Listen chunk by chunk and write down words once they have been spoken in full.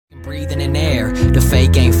breathing in air. The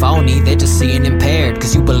fake ain't phony, they're just seeing impaired.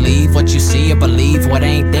 Cause you believe what you see or believe what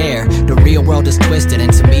ain't there. The real world is twisted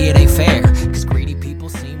and to me it ain't fair. Cause greedy people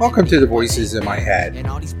seem. Welcome to the Voices in My Head.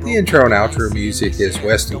 The intro and outro music is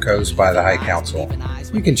Western Coast by the High Council.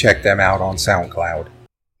 You can check them out on SoundCloud.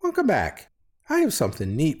 Welcome back. I have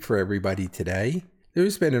something neat for everybody today.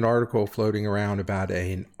 There's been an article floating around about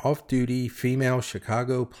an off-duty female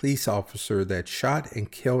Chicago police officer that shot and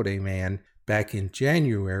killed a man back in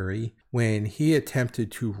January when he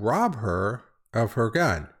attempted to rob her of her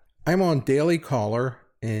gun. I'm on Daily Caller,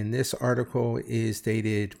 and this article is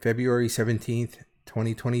dated February 17th,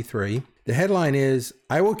 2023. The headline is,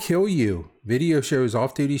 "I will kill you. Video shows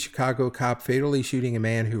off-duty Chicago cop fatally shooting a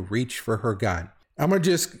man who reached for her gun." I'm going to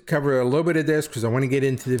just cover a little bit of this because I want to get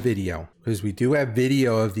into the video, because we do have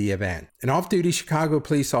video of the event. An off-duty Chicago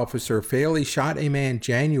police officer fatally shot a man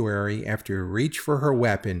January after he reached for her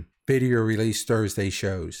weapon, video released Thursday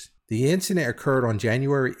shows. The incident occurred on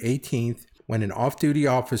January 18th when an off-duty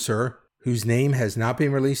officer, whose name has not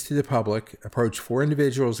been released to the public, approached four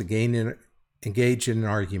individuals engaged in an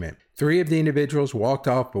argument. Three of the individuals walked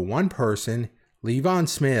off, but one person, Levon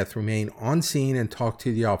Smith, remained on scene and talked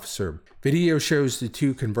to the officer. Video shows the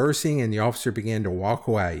two conversing and the officer began to walk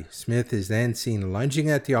away. Smith is then seen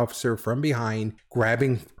lunging at the officer from behind,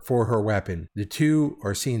 grabbing for her weapon. The two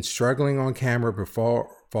are seen struggling on camera before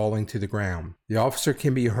falling to the ground. The officer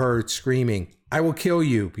can be heard screaming, "I will kill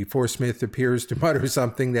you," before Smith appears to mutter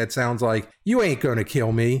something that sounds like, "You ain't gonna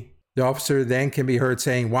kill me." The officer then can be heard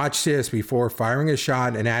saying, "Watch this," before firing a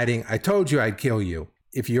shot and adding, "I told you I'd kill you."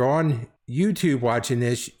 If you're on YouTube watching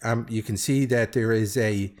this, you can see that there is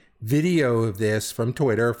a video of this from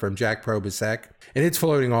Twitter from Jack Probasek, and it's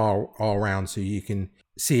floating all around so you can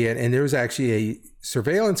see it. And there's actually a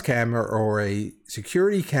surveillance camera or a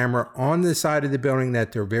security camera on the side of the building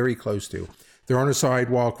that they're very close to. They're on a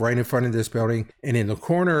sidewalk right in front of this building, and in the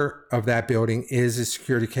corner of that building is a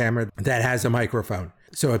security camera that has a microphone.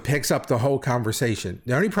 So it picks up the whole conversation.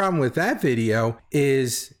 The only problem with that video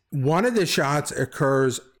is one of the shots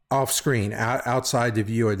occurs off screen, outside the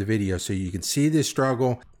view of the video. So you can see the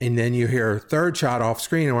struggle, and then you hear a third shot off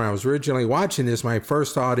screen. And when I was originally watching this, my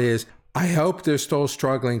first thought is, I hope they're still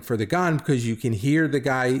struggling for the gun, because you can hear the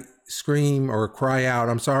guy scream or cry out,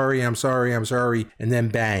 "I'm sorry, I'm sorry, I'm sorry," and then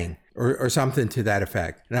bang, or something to that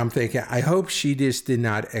effect. And I'm thinking, I hope she just did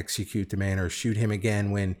not execute the man or shoot him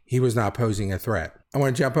again when he was not posing a threat. I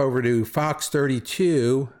want to jump over to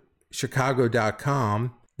Fox32,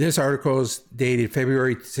 Chicago.com. This article is dated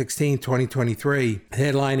February 16, 2023. The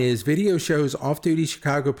headline is, "Video shows off-duty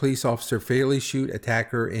Chicago police officer fatally shoot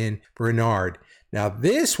attacker in Bernard." Now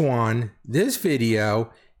this video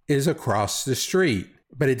is across the street,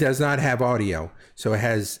 but it does not have audio. So it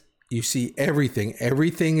has, you see everything.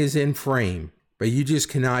 Everything is in frame, but you just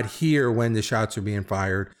cannot hear when the shots are being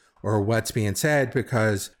fired or what's being said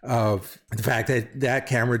because of the fact that that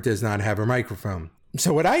camera does not have a microphone.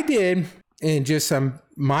 So what I did, and just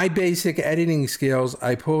my basic editing skills,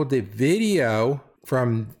 I pulled the video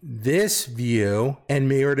from this view and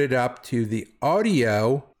mirrored it up to the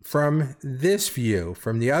audio from this view,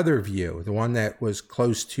 from the other view, the one that was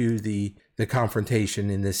close to the confrontation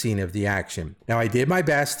in the scene of the action. Now, I did my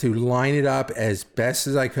best to line it up as best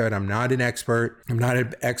as I could. I'm not an expert. I'm not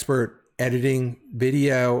an expert editing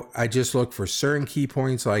video. I just look for certain key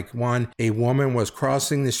points, like one, a woman was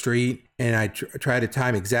crossing the street, and I try to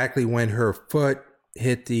time exactly when her foot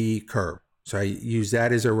hit the curb. So I use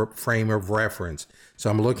that as a frame of reference. So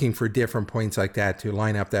I'm looking for different points like that to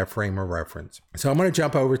line up that frame of reference. So I'm going to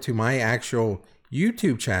jump over to my actual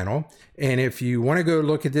YouTube channel. And if you want to go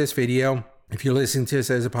look at this video, if you're listening to this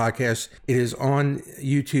as a podcast, it is on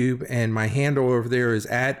YouTube, and my handle over there is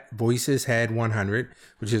at VoicesHead100,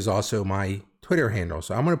 which is also my Twitter handle.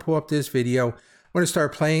 So I'm going to pull up this video. I'm going to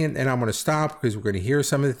start playing it, and I'm going to stop because we're going to hear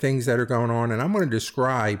some of the things that are going on, and I'm going to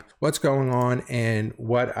describe what's going on and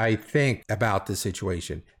what I think about the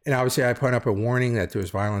situation. And obviously I put up a warning that there's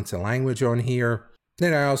violence and language on here.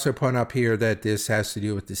 Then I also put up here that this has to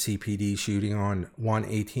do with the CPD shooting on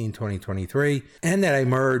 1/18/2023, and that I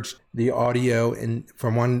merged the audio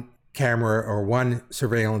from one camera or one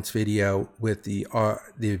surveillance video with the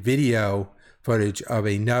video footage of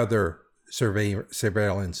another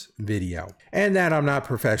surveillance video, and that I'm not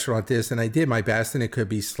professional at this, and I did my best, and it could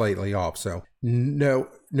be slightly off. So no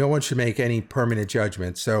one should make any permanent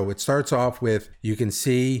judgment. So it starts off with, you can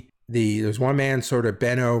see there's one man sort of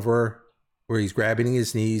bent over where he's grabbing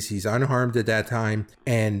his knees. He's unharmed at that time.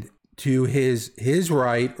 And to his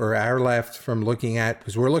right or our left from looking at,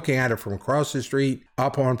 because we're looking at it from across the street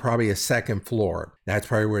up on probably a second floor. That's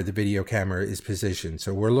probably where the video camera is positioned.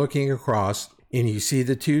 So we're looking across, and you see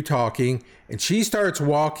the two talking, and she starts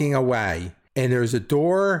walking away, and there's a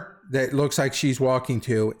door that looks like she's walking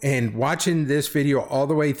to, and watching this video all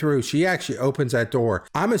the way through, she actually opens that door.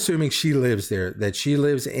 I'm assuming she lives there, that she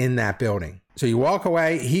lives in that building. So you walk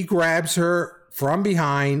away, he grabs her from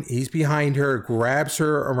behind, he's behind her, grabs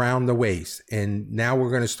her around the waist, and now we're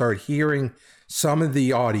going to start hearing some of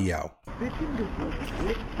the audio.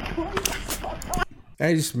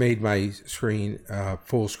 I just made my screen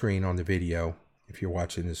full screen on the video, if you're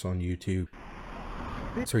watching this on YouTube.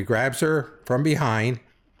 So he grabs her from behind.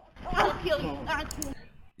 I'll kill you. I'll kill you.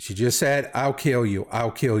 She just said, I'll kill you.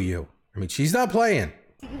 I'll kill you. I mean, she's not playing.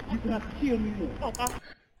 You're gonna kill me.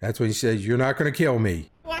 That's when he says, you're not going to kill me.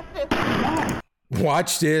 Watch this.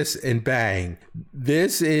 Watch this and bang.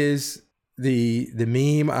 This is the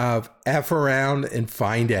meme of F around and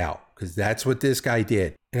find out, because that's what this guy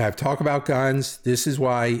did. And I've talked about guns. This is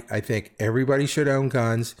why I think everybody should own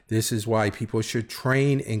guns. This is why people should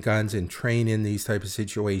train in guns and train in these type of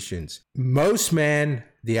situations. Most men,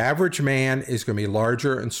 the average man is going to be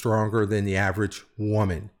larger and stronger than the average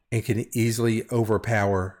woman and can easily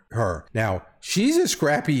overpower her. Now, she's a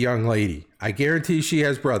scrappy young lady. I guarantee she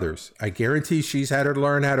has brothers. I guarantee she's had to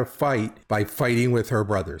learn how to fight by fighting with her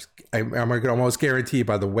brothers. I'm going to almost guarantee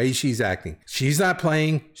by the way she's acting. She's not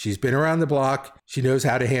playing. She's been around the block. She knows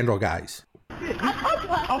how to handle guys.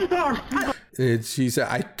 And she said,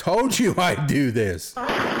 I told you I'd do this.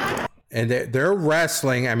 And they're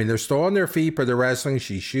wrestling. I mean, they're still on their feet, but they're wrestling.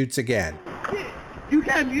 She shoots again. You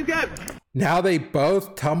got me. Now they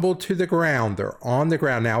both tumble to the ground. They're on the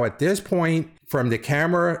ground. Now at this point, from the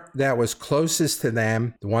camera that was closest to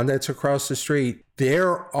them, the one that's across the street,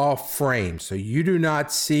 they're off frame. So you do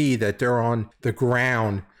not see that they're on the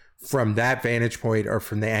ground from that vantage point or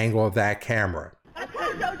from the angle of that camera.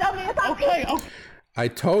 Okay. I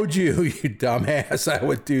told you, you dumbass, I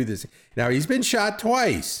would do this. Now he's been shot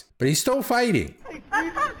twice, but he's still fighting.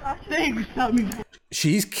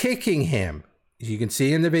 She's kicking him. As you can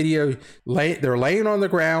see in the video, they're laying on the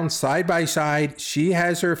ground side by side. She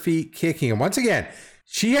has her feet kicking him. Once again,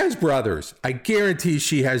 she has brothers. I guarantee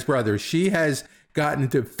she has brothers. She has gotten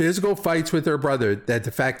into physical fights with her brother, that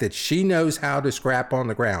the fact that she knows how to scrap on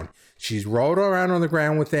the ground. She's rolled around on the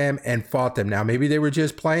ground with them and fought them. Now, maybe they were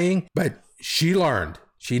just playing, but she learned.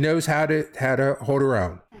 She knows how to hold her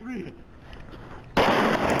own.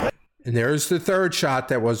 And there's the third shot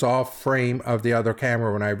that was off frame of the other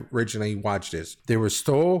camera when I originally watched this. They were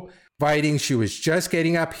still fighting. She was just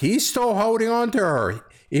getting up. He's still holding on to her.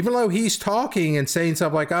 Even though he's talking and saying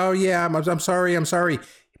stuff like, oh yeah, I'm sorry.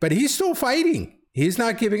 But he's still fighting. He's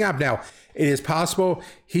not giving up. Now, it is possible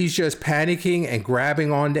he's just panicking and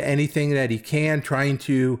grabbing onto anything that he can, trying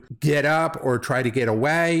to get up or try to get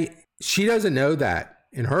away. She doesn't know that.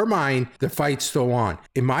 In her mind, the fight's still on.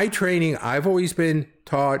 In my training, I've always been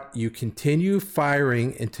taught you continue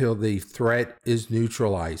firing until the threat is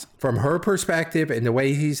neutralized. From her perspective and the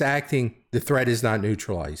way he's acting, the threat is not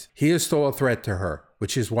neutralized. He is still a threat to her,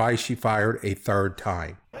 which is why she fired a third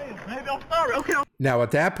time. Maybe I'm sorry. Okay. Now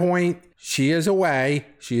at that point, she is away.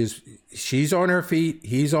 She's on her feet.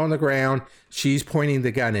 He's on the ground. She's pointing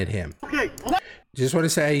the gun at him. Okay. Just want to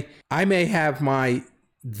say, I may have my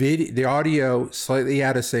the audio slightly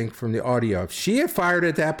out of sync from the audio. If she had fired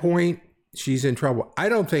at that point, she's in trouble. I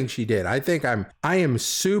don't think she did. I think I am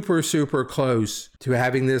super close to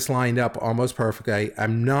having this lined up almost perfectly.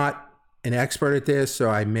 I'm not an expert at this,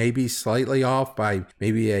 so I may be slightly off by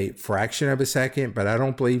maybe a fraction of a second, but I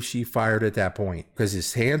don't believe she fired at that point because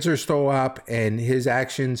his hands are still up and his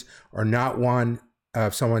actions are not one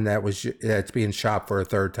of someone that's being shot for a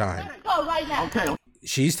third time. Go right now. Okay.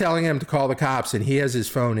 She's telling him to call the cops and he has his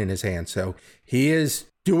phone in his hand. So he is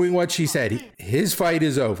doing what she said. His fight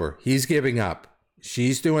is over. He's giving up.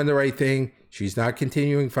 She's doing the right thing. She's not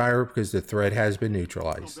continuing fire because the threat has been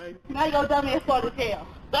neutralized. Now you're gonna dumb me for the jail.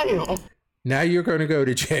 Damn. Now you're going to go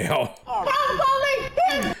to jail.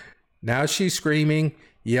 Police! Now she's screaming,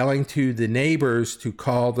 yelling to the neighbors to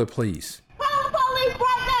call the police. Police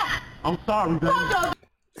right now! I'm sorry, baby.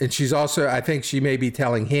 And she's also, I think she may be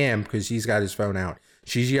telling him, because he's got his phone out,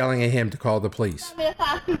 she's yelling at him to call the police.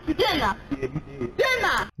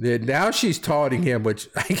 Now she's taunting him, which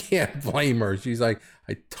I can't blame her. She's like,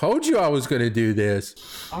 I told you I was going to do this.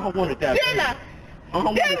 I don't want it that way. I don't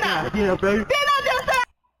want it that way. Yeah, baby.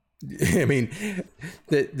 I mean,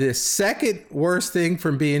 the second worst thing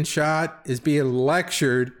from being shot is being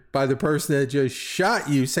lectured by the person that just shot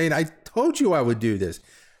you, saying, I told you I would do this.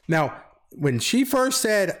 Now, when she first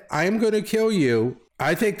said, I'm going to kill you,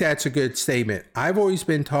 I think that's a good statement. I've always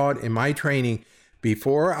been taught in my training,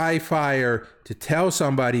 before I fire, to tell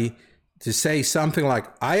somebody to say something like,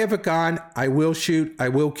 I have a gun, I will shoot, I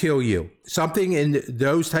will kill you. Something in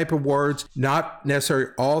those type of words, not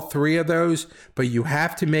necessarily all three of those, but you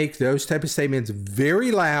have to make those type of statements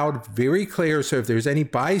very loud, very clear. So if there's any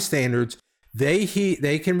bystanders, they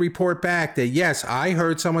can report back that, yes, I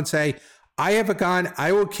heard someone say, I have a gun,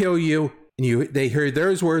 I will kill you. And they hear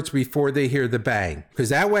those words before they hear the bang. Because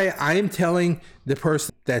that way I am telling the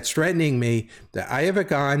person that's threatening me that I have a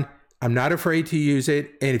gun, I'm not afraid to use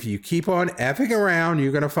it, and if you keep on effing around,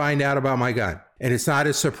 you're going to find out about my gun. And it's not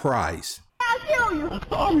a surprise. I'll kill you.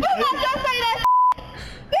 Didn't I just say that?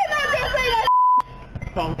 Didn't I just say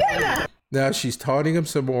that? Didn't I? Now she's taunting him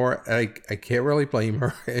some more. I can't really blame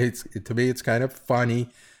her. To me, it's kind of funny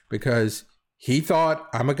because he thought,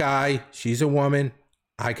 I'm a guy, she's a woman,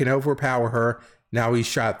 I can overpower her. Now he's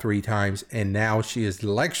shot 3 times, and now she is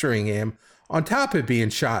lecturing him on top of being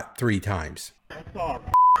shot 3 times. I'm sorry.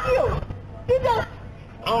 You. I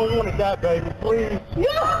don't want to die, baby. Please.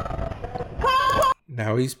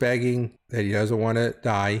 Now he's begging that he doesn't want to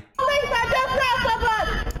die. Police, I just shot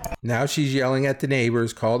somebody. Now she's yelling at the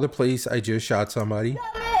neighbors, call the police, I just shot somebody. Just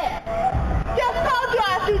told you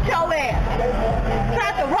I shoot your ass.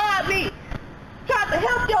 Tried to rob me. Tried to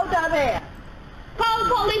help your dumb ass. Call the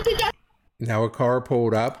police to just... Now a car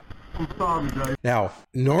pulled up. I'm sorry, Jay. Now,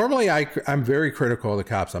 normally I'm very critical of the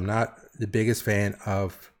cops. I'm not the biggest fan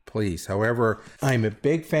of police. However, I'm a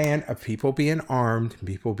big fan of people being armed,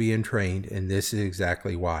 people being trained, and this is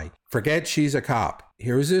exactly why. Forget she's a cop.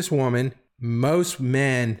 Here's this woman. Most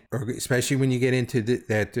men, or especially when you get into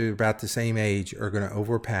that they're about the same age, are going to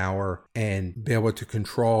overpower and be able to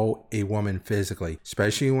control a woman physically,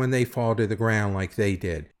 especially when they fall to the ground like they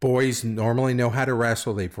did. Boys normally know how to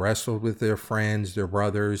wrestle. They've wrestled with their friends, their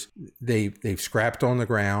brothers. They've scrapped on the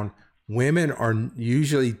ground. Women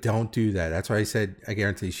usually don't do that. That's why I said, I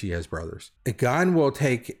guarantee she has brothers. A gun will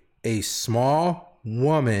take a small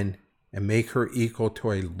woman and make her equal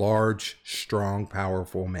to a large, strong,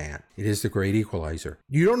 powerful man. It is the great equalizer.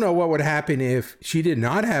 You don't know what would happen if she did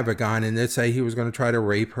not have a gun and let's say he was going to try to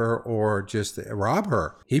rape her or just rob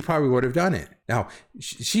her. He probably would have done it. Now,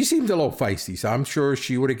 she seemed a little feisty, so I'm sure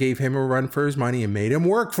she would have gave him a run for his money and made him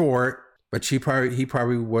work for it, but he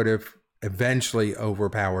probably would have eventually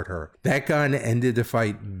overpowered her. That gun ended the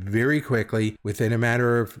fight very quickly. Within a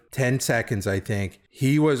matter of 10 seconds, I think.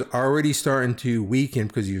 He was already starting to weaken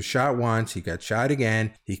because he was shot once. He got shot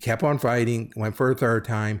again. He kept on fighting, went for a 3rd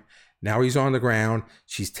time. Now he's on the ground.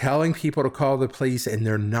 She's telling people to call the police and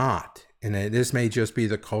they're not. And this may just be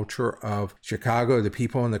the culture of Chicago, the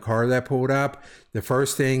people in the car that pulled up. The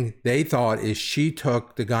first thing they thought is she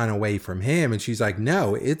took the gun away from him. And she's like,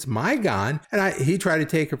 no, it's my gun. And he tried to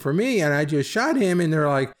take it from me and I just shot him. And they're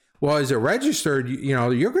like, well, is it registered? You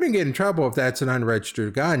know, you're going to get in trouble if that's an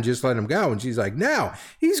unregistered gun. Just let him go. And she's like, no,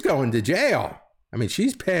 he's going to jail. I mean,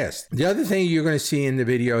 she's pissed. The other thing you're going to see in the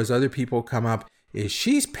video as other people come up is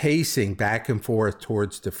she's pacing back and forth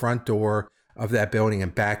towards the front door of that building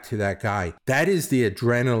and back to that guy. That is the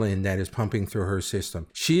adrenaline that is pumping through her system.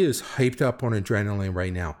 She is hyped up on adrenaline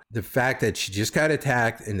right now. The fact that she just got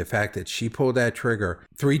attacked and the fact that she pulled that trigger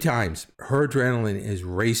 3 times, her adrenaline is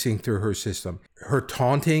racing through her system. Her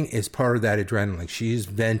taunting is part of that adrenaline. She is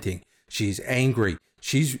venting. She's angry.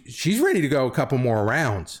 She's ready to go a couple more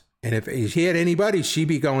rounds. And if she had anybody, she'd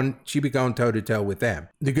be going toe to toe with them.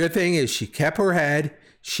 The good thing is she kept her head.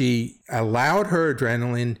 She allowed her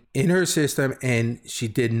adrenaline in her system and she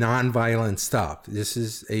did nonviolent stuff. This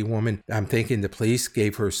is a woman, I'm thinking the police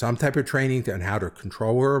gave her some type of training on how to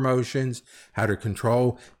control her emotions, how to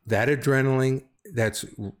control that adrenaline that's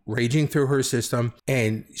raging through her system.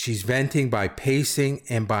 And she's venting by pacing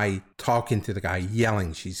and by talking to the guy,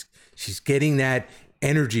 yelling. She's getting that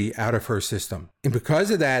energy out of her system. And because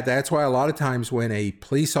of that, that's why a lot of times when a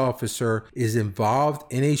police officer is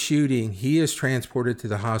involved in a shooting, he is transported to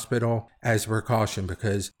the hospital as a precaution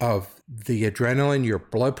because of the adrenaline. Your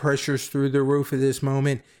blood pressure's through the roof at this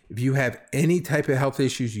moment. If you have any type of health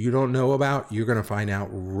issues you don't know about, you're going to find out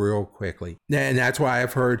real quickly. And that's why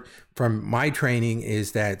I've heard from my training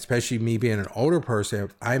is that, especially me being an older person,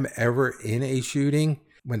 if I'm ever in a shooting,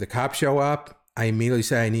 when the cops show up, I immediately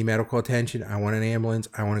say I need medical attention. I want an ambulance.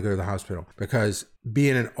 I want to go to the hospital because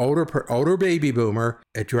being an older baby boomer,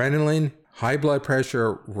 adrenaline, high blood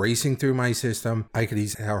pressure racing through my system, I could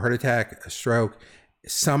easily have a heart attack, a stroke,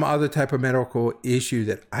 some other type of medical issue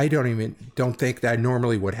that I don't think that I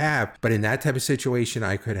normally would have. But in that type of situation,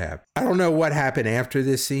 I could have. I don't know what happened after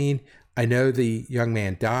this scene. I know the young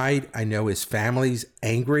man died. I know his family's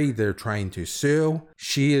angry. They're trying to sue.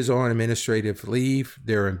 She is on administrative leave.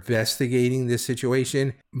 They're investigating this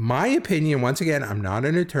situation. My opinion, once again, I'm not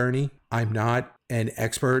an attorney. I'm not an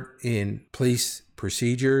expert in police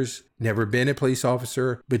procedures, never been a police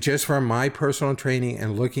officer, but just from my personal training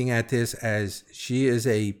and looking at this as she is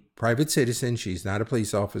a private citizen, she's not a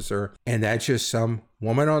police officer, and that's just some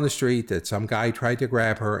woman on the street that some guy tried to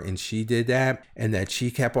grab her and she did that, and that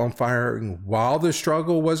she kept on firing while the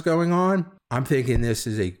struggle was going on. I'm thinking this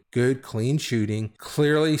is a good, clean shooting,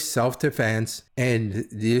 clearly self-defense, and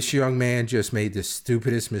this young man just made the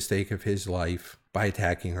stupidest mistake of his life by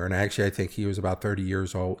attacking her. And actually, I think he was about 38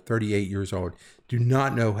 years old. Do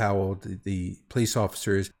not know how old the police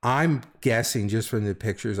officer is. I'm guessing just from the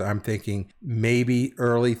pictures, I'm thinking maybe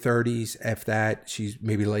early 30s, if that. She's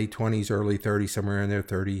maybe late 20s, early 30s, somewhere in there,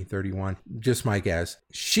 30, 31. Just my guess.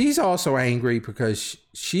 She's also angry because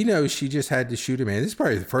she knows she just had to shoot a man. This is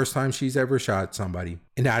probably the first time she's ever shot somebody.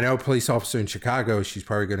 And I know a police officer in Chicago, she's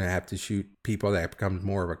probably going to have to shoot people. That becomes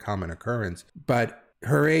more of a common occurrence. But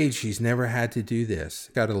her age, she's never had to do this.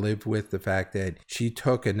 Got to live with the fact that she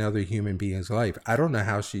took another human being's life. I don't know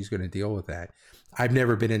how she's going to deal with that. I've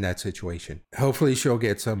never been in that situation. Hopefully she'll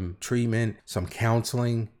get some treatment, some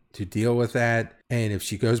counseling to deal with that. And if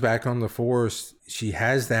she goes back on the force, she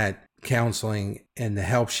has that counseling and the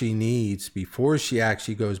help she needs before she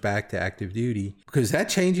actually goes back to active duty, because that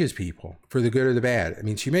changes people for the good or the bad. I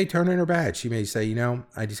mean, she may turn in her bad. She may say,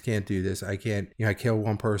 I just can't do this. I can't, I kill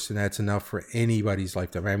one person. That's enough for anybody's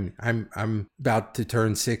lifetime. I'm about to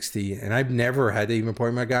turn 60 and I've never had to even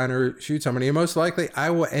point my gun or shoot somebody. And most likely I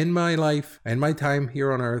will end my life and my time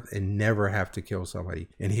here on earth and never have to kill somebody.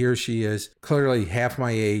 And here she is, clearly half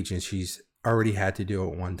my age, and she's already had to do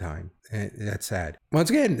it one time. And that's sad. Once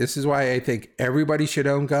again, this is why I think everybody should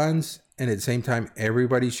own guns. And at the same time,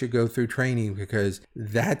 everybody should go through training, because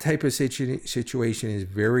that type of situation is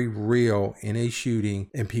very real in a shooting.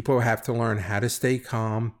 And people have to learn how to stay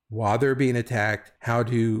calm while they're being attacked, how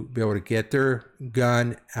to be able to get their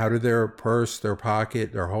gun out of their purse, their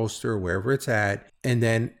pocket, their holster, wherever it's at, and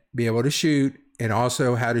then be able to shoot, and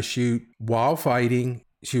also how to shoot while fighting.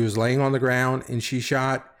 She was laying on the ground and she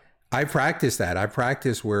shot. I practiced that. I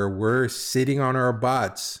practiced where we're sitting on our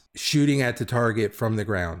butts, shooting at the target from the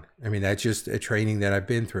ground. I mean, that's just a training that I've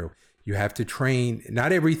been through. You have to train.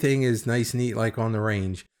 Not everything is nice and neat like on the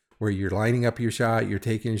range, where you're lining up your shot, you're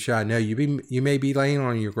taking a shot. No, you may be laying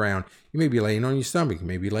on your ground. You may be laying on your stomach. You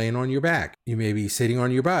may be laying on your back. You may be sitting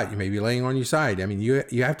on your butt. You may be laying on your side. I mean,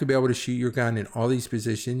 you have to be able to shoot your gun in all these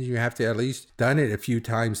positions. You have to at least done it a few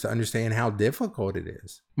times to understand how difficult it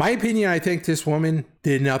is. My opinion, I think this woman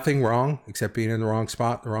did nothing wrong except being in the wrong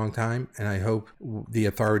spot at the wrong time. And I hope the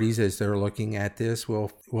authorities, as they're looking at this,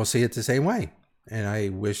 will see it the same way. And I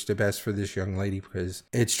wish the best for this young lady, because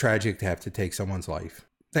it's tragic to have to take someone's life.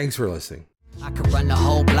 Thanks for listening. I could run the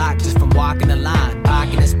whole block just from walking the line.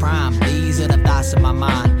 Parking is prime, these are the thoughts of my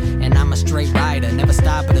mind. And I'm a straight rider, never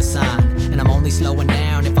stop at a sign. And I'm only slowing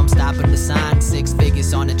down if I'm stopping the sign. 6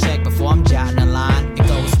 figures on the check before I'm jotting the line. It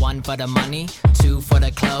goes 1 for the money, 2 for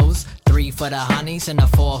the clothes, 3 for the honeys, and a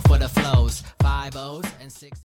 4 for the flow.